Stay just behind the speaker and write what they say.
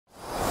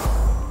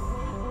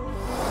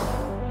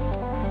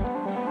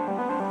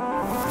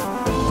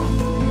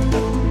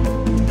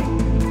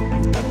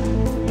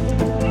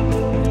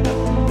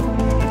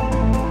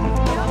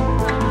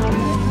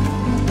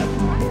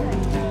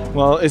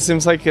Well, it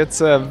seems like it's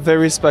a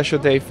very special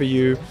day for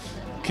you.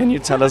 Can you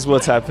tell us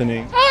what's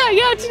happening?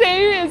 Yeah,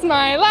 today is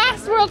my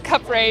last World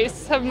Cup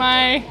race of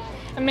my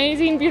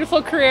amazing,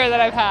 beautiful career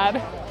that I've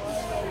had.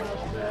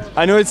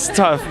 I know it's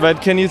tough,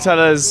 but can you tell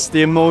us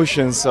the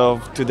emotions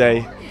of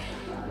today?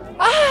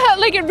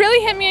 Like it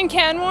really hit me in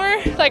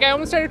Canmore. Like I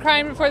almost started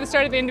crying before the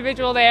start of the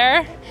individual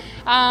there.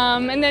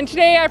 And then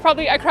today I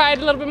cried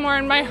a little bit more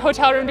in my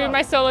hotel room doing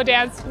my solo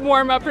dance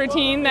warm-up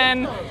routine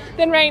than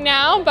right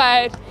now.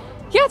 But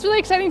yeah, it's really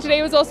exciting.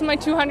 Today was also my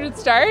 200th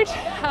start,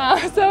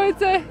 so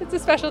it's a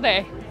special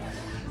day.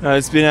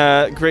 It's been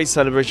a great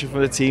celebration for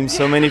the team.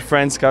 So many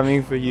friends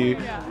coming for you.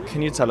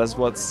 Can you tell us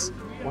what's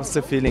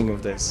the feeling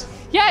of this?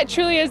 Yeah, it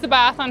truly is the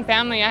biathlon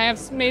family. I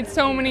have made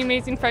so many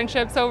amazing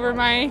friendships over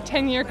my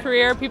 10-year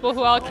career, people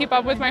who I'll keep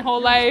up with my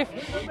whole life,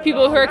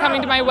 people who are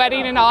coming to my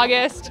wedding in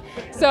August.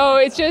 So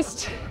it's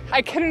just,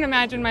 I couldn't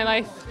imagine my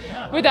life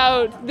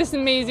without this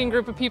amazing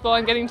group of people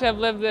and getting to have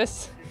lived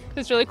this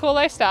really cool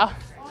lifestyle.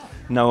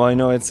 Now, I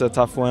know it's a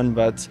tough one,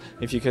 but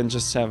if you can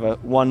just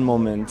have one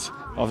moment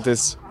of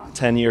this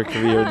 10-year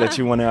career that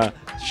you want to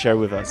share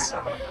with us.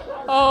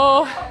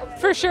 Oh,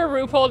 for sure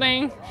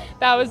Ruhpolding.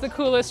 That was the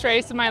coolest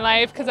race of my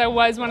life because I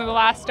was one of the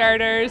last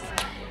starters.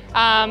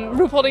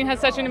 Ruhpolding has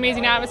such an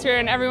amazing atmosphere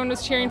and everyone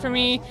was cheering for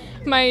me.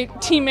 My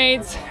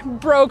teammates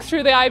broke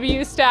through the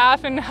IBU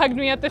staff and hugged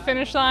me at the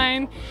finish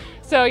line.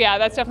 So yeah,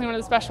 that's definitely one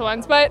of the special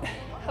ones. But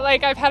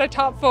like I've had a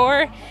top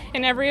 4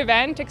 in every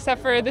event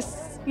except for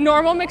this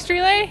normal mixed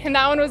relay, and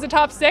that one was a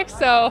top 6.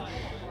 So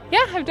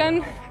yeah, I've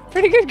done a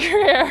pretty good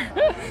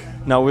career.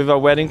 Now with our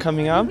wedding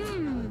coming up,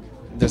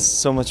 there's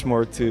so much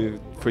more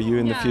for you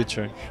in the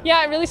future.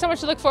 Yeah, really so much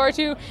to look forward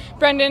to.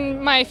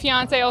 Brendan, my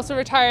fiance, also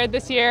retired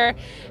this year,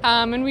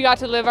 and we got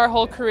to live our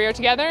whole career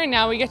together, and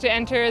now we get to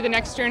enter the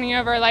next journey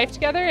of our life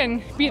together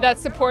and be that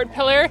support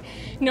pillar,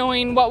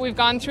 knowing what we've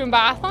gone through in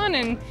biathlon,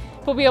 and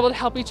we'll be able to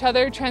help each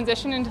other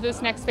transition into this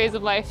next phase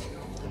of life.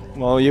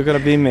 Well, you're going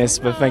to be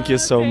missed, but thank you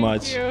so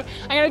much. Thank you.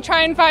 I'm going to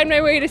try and find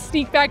my way to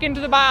sneak back into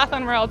the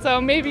biathlon world,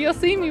 so maybe you'll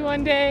see me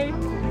one day.